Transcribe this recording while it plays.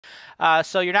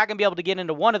So you're not going to be able to get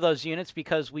into one of those units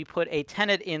because we put a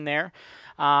tenant in there.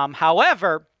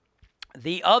 However,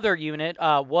 the other unit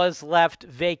was left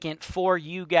vacant for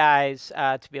you guys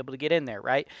to be able to get in there,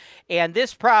 right? And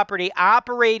this property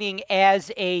operating as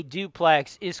a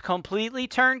duplex is completely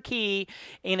turnkey,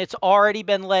 and it's already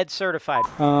been lead certified.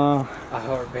 I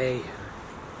heart Bay.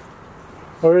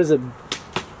 Or is it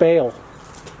Bale?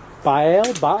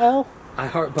 Baal? I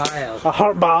heart Baal. I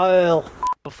heart Baal.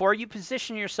 Before you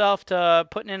position yourself to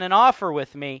putting in an offer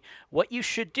with me, what you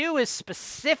should do is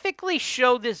specifically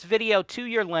show this video to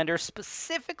your lender,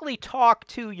 specifically talk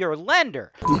to your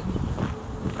lender.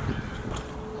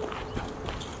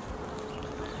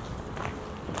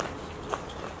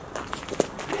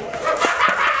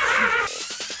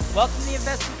 Welcome to the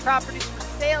Investment Properties for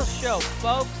Sale Show,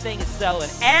 folks. Thing is selling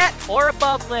at or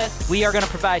above list. We are going to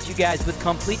provide you guys with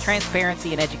complete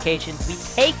transparency and education. We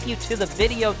take you to the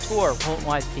video tour,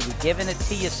 HoltonWise TV, giving it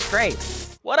to you straight.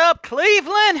 What up,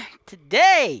 Cleveland?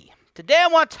 Today I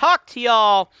want to talk to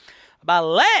y'all about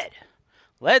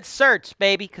lead certs,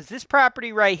 baby, because this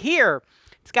property right here,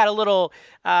 it's got a little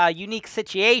unique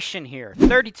situation here.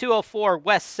 3204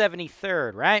 West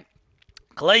 73rd, right?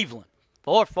 Cleveland.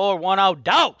 4410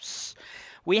 dose.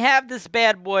 We have this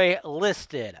bad boy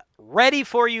listed, ready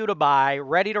for you to buy,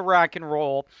 ready to rock and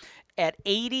roll at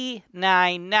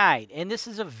 $89.9. And this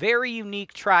is a very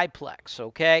unique triplex,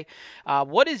 okay?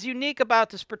 What is unique about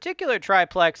this particular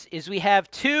triplex is we have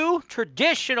two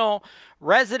traditional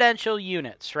residential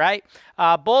units, right?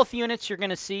 Both units you're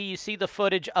going to see, you see the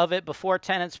footage of it before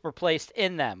tenants were placed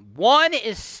in them. One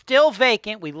is still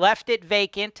vacant. We left it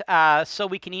vacant so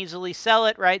we can easily sell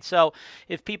it, right? So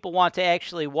if people want to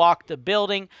actually walk the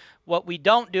building, what we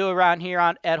don't do around here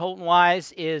at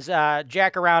HoltonWise is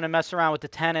jack around and mess around with the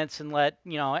tenants and let,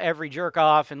 you know, every jerk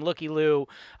off and looky-loo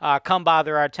come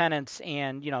bother our tenants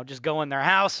and, you know, just go in their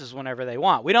houses whenever they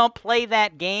want. We don't play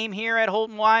that game here at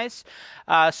HoltonWise,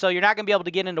 so you're not going to be able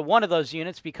to get into one of those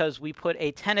units because we put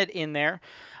a tenant in there.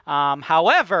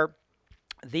 However,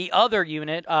 the other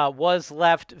unit was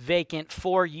left vacant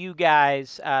for you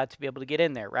guys to be able to get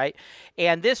in there, right?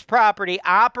 And this property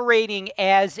operating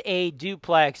as a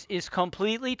duplex is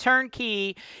completely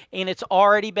turnkey, and it's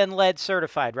already been lead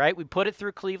certified, right? We put it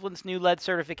through Cleveland's new lead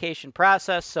certification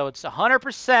process, so it's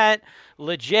 100%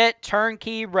 legit,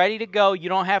 turnkey, ready to go. You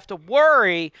don't have to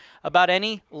worry about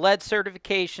any lead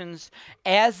certifications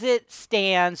as it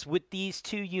stands with these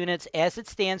two units, as it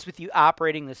stands with you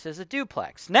operating this as a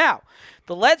duplex. Now,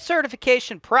 the lead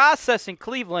certification process in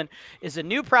Cleveland is a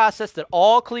new process that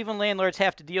all Cleveland landlords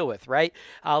have to deal with, right?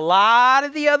 A lot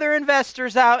of the other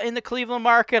investors out in the Cleveland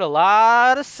market, a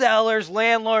lot of sellers,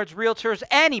 landlords, realtors,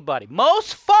 anybody,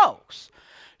 most folks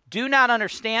do not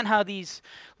understand how these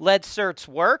lead certs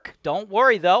work. Don't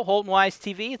worry, though. HoltonWise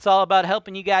TV, it's all about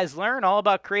helping you guys learn, all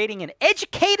about creating an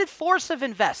educated force of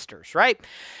investors, right?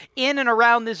 In and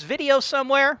around this video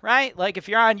somewhere, right? Like if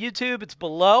you're on YouTube, it's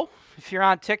below. If you're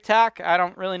on TikTok, I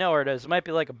don't really know where it is. It might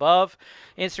be like above.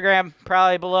 Instagram,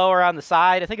 probably below or on the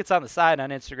side. I think it's on the side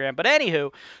on Instagram. But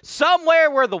anywho,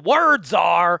 somewhere where the words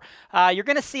are, you're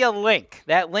going to see a link.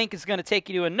 That link is going to take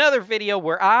you to another video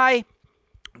where I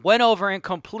went over in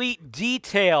complete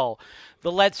detail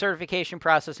the lead certification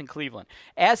process in Cleveland.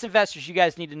 As investors, you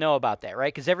guys need to know about that,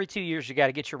 right? Because every 2 years, you got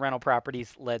to get your rental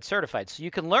properties lead certified. So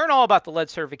you can learn all about the lead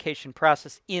certification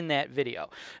process in that video.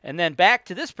 And then back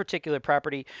to this particular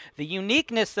property, the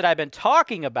uniqueness that I've been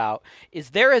talking about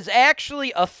is there is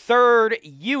actually a third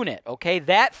unit, okay?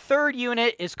 That third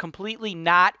unit is completely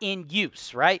not in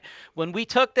use, right? When we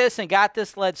took this and got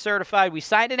this lead certified, we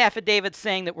signed an affidavit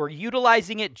saying that we're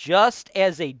utilizing it just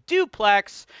as a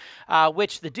duplex,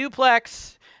 which the duplex,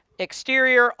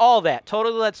 exterior, all that,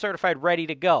 totally lead certified, ready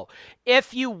to go.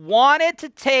 If you wanted to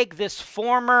take this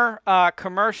former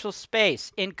commercial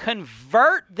space and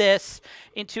convert this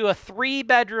into a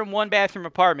 3-bedroom, 1-bathroom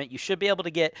apartment, you should be able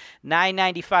to get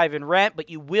 $995 in rent, but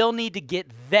you will need to get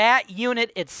that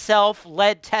unit itself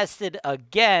lead tested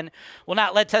again. Well,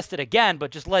 not lead tested again,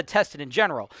 but just lead tested in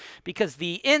general, because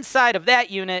the inside of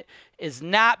that unit is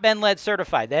not been lead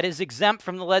certified. That is exempt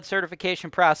from the lead certification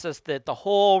process that the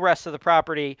whole rest of the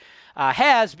property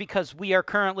has, because we are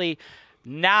currently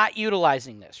not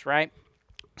utilizing this, right?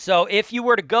 So if you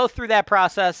were to go through that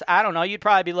process, I don't know, you'd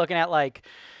probably be looking at like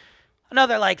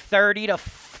another like 30 to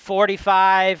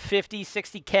 45, 50,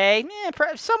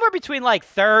 60K, somewhere between like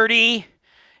 30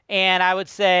 and I would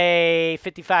say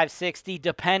 55, 60,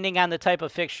 depending on the type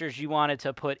of fixtures you wanted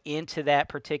to put into that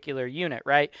particular unit,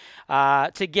 right?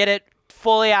 To get it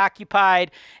fully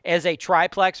occupied as a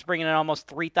triplex, bringing in almost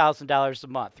 $3,000 a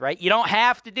month, right? You don't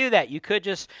have to do that. You could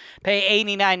just pay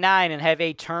 $89.9 and have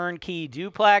a turnkey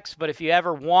duplex, but if you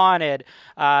ever wanted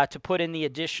to put in the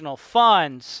additional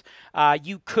funds,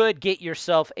 you could get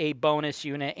yourself a bonus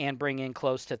unit and bring in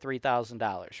close to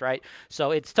 $3,000, right?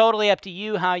 So it's totally up to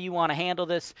you how you want to handle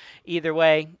this. Either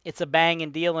way, it's a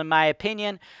banging deal in my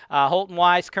opinion.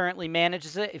 HoltonWise currently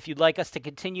manages it. If you'd like us to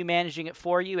continue managing it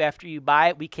for you after you buy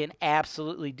it, we can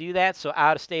absolutely do that. So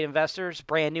out-of-state investors,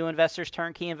 brand new investors,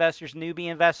 turnkey investors, newbie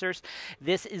investors,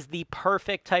 this is the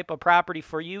perfect type of property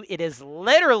for you. It is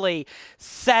literally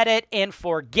set it and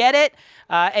forget it.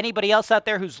 Anybody else out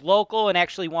there who's local and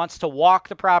actually wants to walk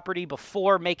the property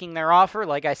before making their offer,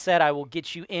 like I said, I will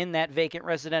get you in that vacant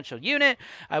residential unit.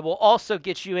 I will also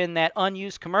get you in that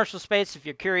unused commercial space if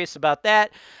you're curious about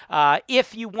that.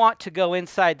 If you want to go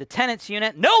inside the tenant's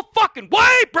unit, no fucking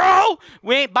way, bro!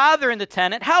 We ain't bothering the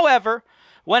tenant. However,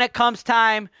 when it comes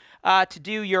time to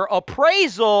do your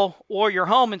appraisal or your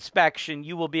home inspection,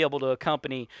 you will be able to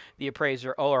accompany the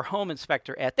appraiser or home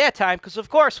inspector at that time, because of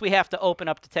course we have to open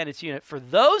up the tenant's unit for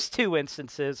those two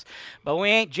instances, but we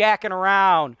ain't jacking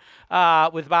around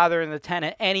with bothering the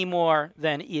tenant any more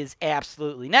than is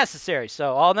absolutely necessary.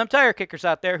 So all them tire kickers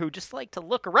out there who just like to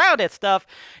look around at stuff,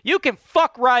 you can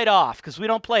fuck right off, because we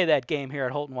don't play that game here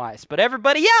at HoltonWise. But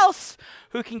everybody else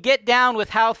who can get down with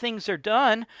how things are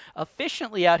done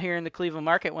efficiently out here in the Cleveland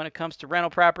market when it comes to rental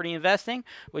property investing,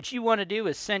 what you want to do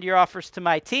is send your offers to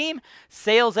my team,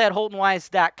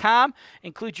 sales@HoltonWise.com.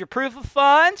 Include your proof of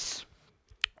funds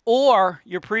or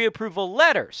your pre-approval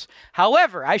letters.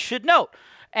 However, I should note,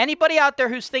 anybody out there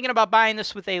who's thinking about buying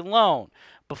this with a loan,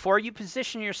 before you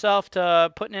position yourself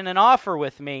to putting in an offer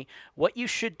with me, what you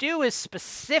should do is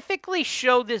specifically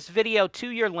show this video to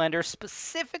your lender,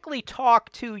 specifically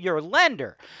talk to your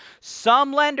lender.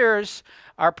 Some lenders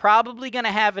are probably going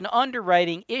to have an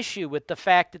underwriting issue with the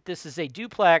fact that this is a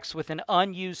duplex with an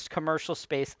unused commercial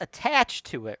space attached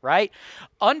to it, right?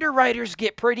 Underwriters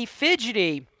get pretty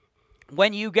fidgety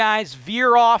when you guys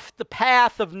veer off the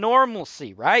path of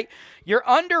normalcy, right? Your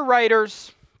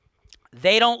underwriters,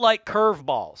 they don't like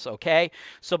curveballs, okay?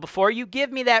 So before you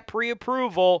give me that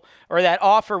pre-approval or that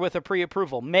offer with a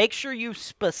pre-approval, make sure you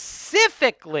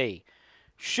specifically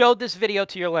showed this video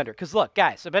to your lender. Because look,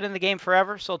 guys, I've been in the game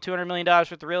forever, sold $200 million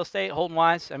worth of real estate,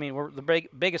 HoltonWise. I mean, we're the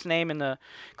biggest name in the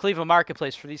Cleveland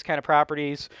marketplace for these kind of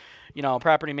properties, you know,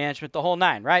 property management, the whole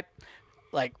nine, right?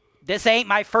 Like, this ain't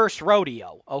my first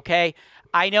rodeo, okay?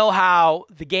 I know how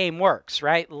the game works,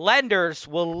 right? Lenders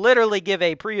will literally give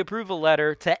a pre-approval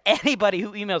letter to anybody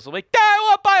who emails them. Like, I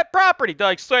want to buy a property. They're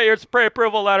like, say, here's a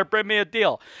pre-approval letter. Bring me a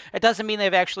deal. It doesn't mean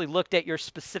they've actually looked at your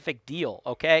specific deal,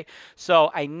 okay?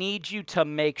 So I need you to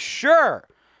make sure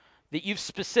that you've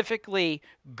specifically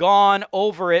gone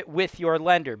over it with your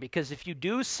lender. Because if you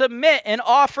do submit an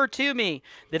offer to me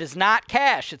that is not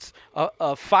cash, it's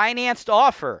a financed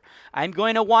offer, I'm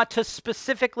going to want to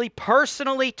specifically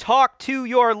personally talk to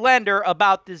your lender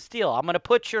about this deal. I'm going to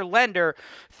put your lender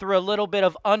through a little bit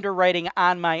of underwriting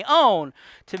on my own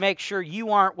to make sure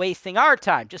you aren't wasting our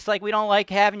time. Just like we don't like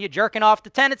having you jerking off the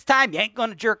tenant's time, you ain't going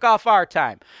to jerk off our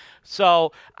time.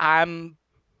 So I'm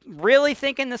really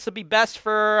thinking this will be best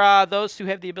for those who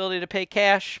have the ability to pay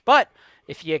cash. But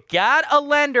if you got a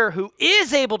lender who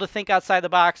is able to think outside the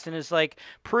box and is like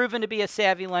proven to be a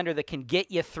savvy lender that can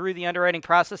get you through the underwriting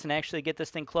process and actually get this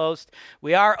thing closed,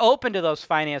 we are open to those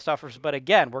financed offers. But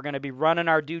again, we're going to be running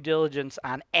our due diligence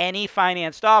on any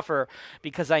financed offer,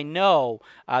 because I know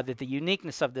that the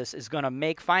uniqueness of this is going to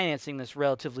make financing this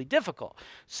relatively difficult.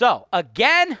 So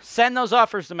again, send those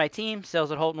offers to my team,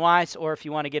 sales@HoltonWise, or if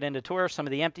you want to get into tour some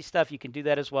of the empty stuff, you can do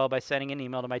that as well by sending an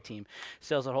email to my team,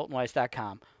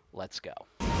 sales@HoltonWise.com. Let's go.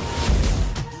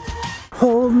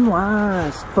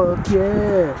 HoltonWise, fuck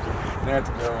yeah. I'm gonna have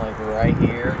to go like right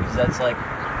here, because that's like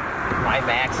my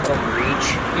maximum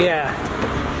reach. Yeah.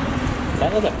 Is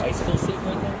that like a bicycle seat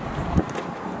right there?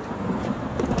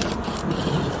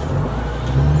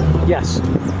 Yes.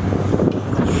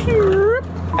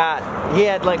 He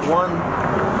had like one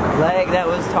leg that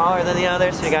was taller than the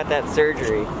other, so he got that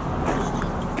surgery.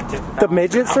 The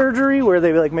midget surgery where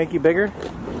they like make you bigger?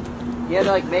 He had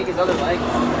to like make his other leg.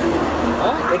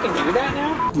 What? They can do that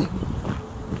now?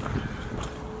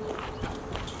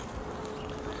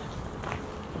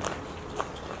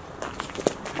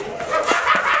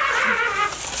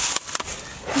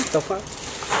 So far?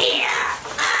 Yeah!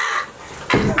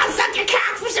 I'll suck your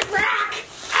cock for some rock!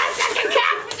 I'll suck your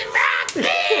cock for some rock!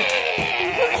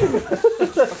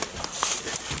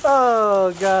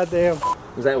 Oh, goddamn.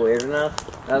 Was that weird enough?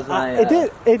 That was my. It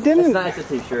didn't. It's not just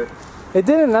a t-shirt. It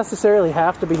didn't necessarily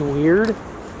have to be weird.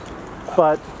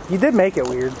 but you did make it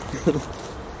weird.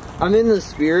 I'm in the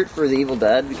spirit for the Evil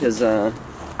Dead because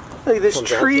Look, this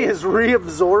tree is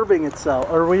reabsorbing itself,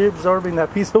 or reabsorbing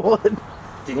that piece of wood.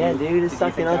 yeah, dude, it's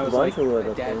sucking up a bunch of wood.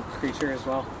 A dead creature as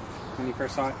well when you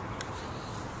first saw it.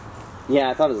 Yeah,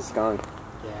 I thought it was a skunk.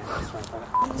 Yeah, that's what I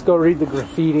thought. Let's go read the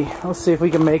graffiti. Let's see if we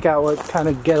can make out what kind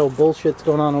of ghetto bullshit's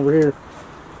going on over here.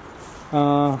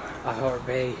 Ahor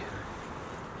Bay.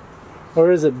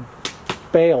 Or is it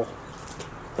Bale?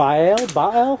 Baal?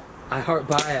 Baal? I heart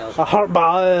bile. I heart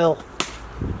Baal.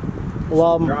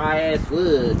 Love, Dry ass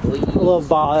wood, boy. love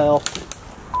Baal.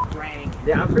 Grang.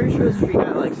 Yeah, I'm pretty sure this tree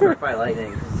got like struck by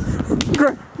lightning.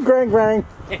 Grang, grang.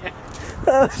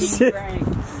 Oh, shit. Grang.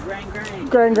 Grang, grang.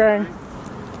 Grang, grang.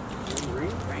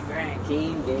 Grang, grang.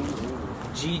 King, gang.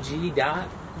 GG dot.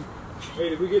 Hey,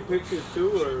 did we get pictures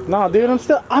too, or? No, dude,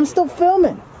 I'm still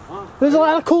filming. There's a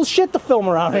lot of cool shit to film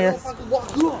around here.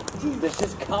 This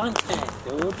is content,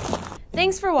 dude.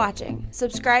 Thanks for watching.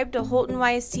 Subscribe to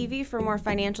HoltonWise TV for more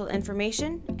financial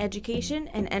information, education,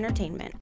 and entertainment.